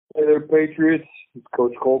Hey there, Patriots. It's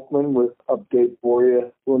Coach Kolkman with update for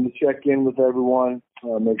you. Wanted to check in with everyone,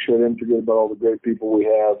 make sure I didn't forget about all the great people we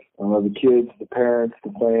have, the kids, the parents,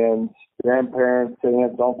 the fans, grandparents,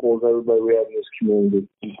 aunts, uncles, everybody we have in this community.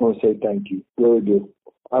 Just want to say thank you. Really do.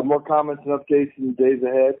 I have more comments and updates in the days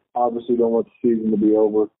ahead. Obviously don't want the season to be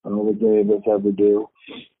over. I don't think any of us ever do.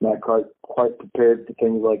 Not quite prepared for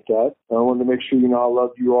things like that. I wanted to make sure you know how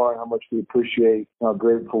loved you are and how much we appreciate, how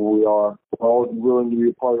grateful we are. We're always willing to be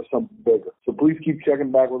a part of something bigger. So please keep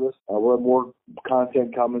checking back with us. We'll have more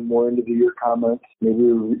content coming, more end of the year comments, maybe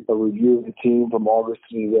a review of the team from August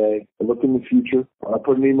to today. I look in the future. I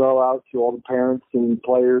put an email out to all the parents and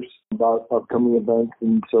players about upcoming events,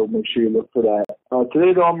 and so make sure you look for that.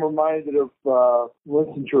 Today, though, I'm reminded of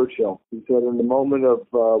Winston Churchill. He said in the moment of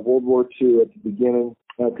World War II at the beginning,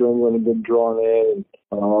 after England had been drawn in,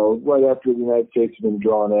 right after the United States had been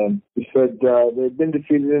drawn in, he said they had been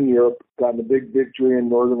defeated in Europe, gotten a big victory in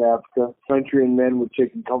Northern Africa. Country and men were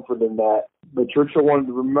taking comfort in that. But Churchill wanted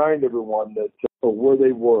to remind everyone that where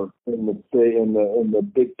they were in the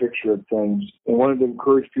big picture of things, and wanted to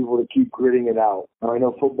encourage people to keep gritting it out. Now, I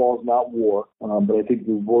know football is not war, but I think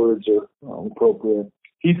the words are appropriate.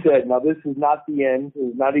 He said, now this is not the end, it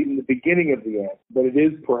is not even the beginning of the end, but it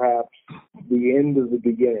is perhaps the end of the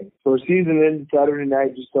beginning. So our season ends Saturday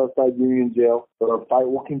night just outside Union Jail, but our fight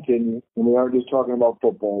will continue. And we aren't just talking about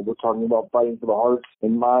football, we're talking about fighting for the hearts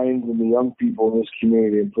and minds and the young people in this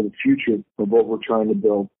community and for the future of what we're trying to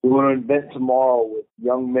build. We want to invent tomorrow with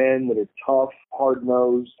young men that are tough,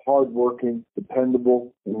 hard-nosed, hard-working,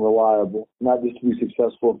 dependable, and reliable. Not just to be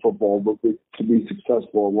successful in football, but to be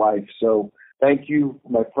successful in life. So thank you,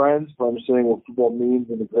 my friends, for understanding what football means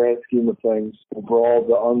in the grand scheme of things and for all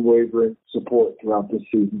the unwavering support throughout this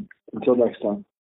season. Until next time.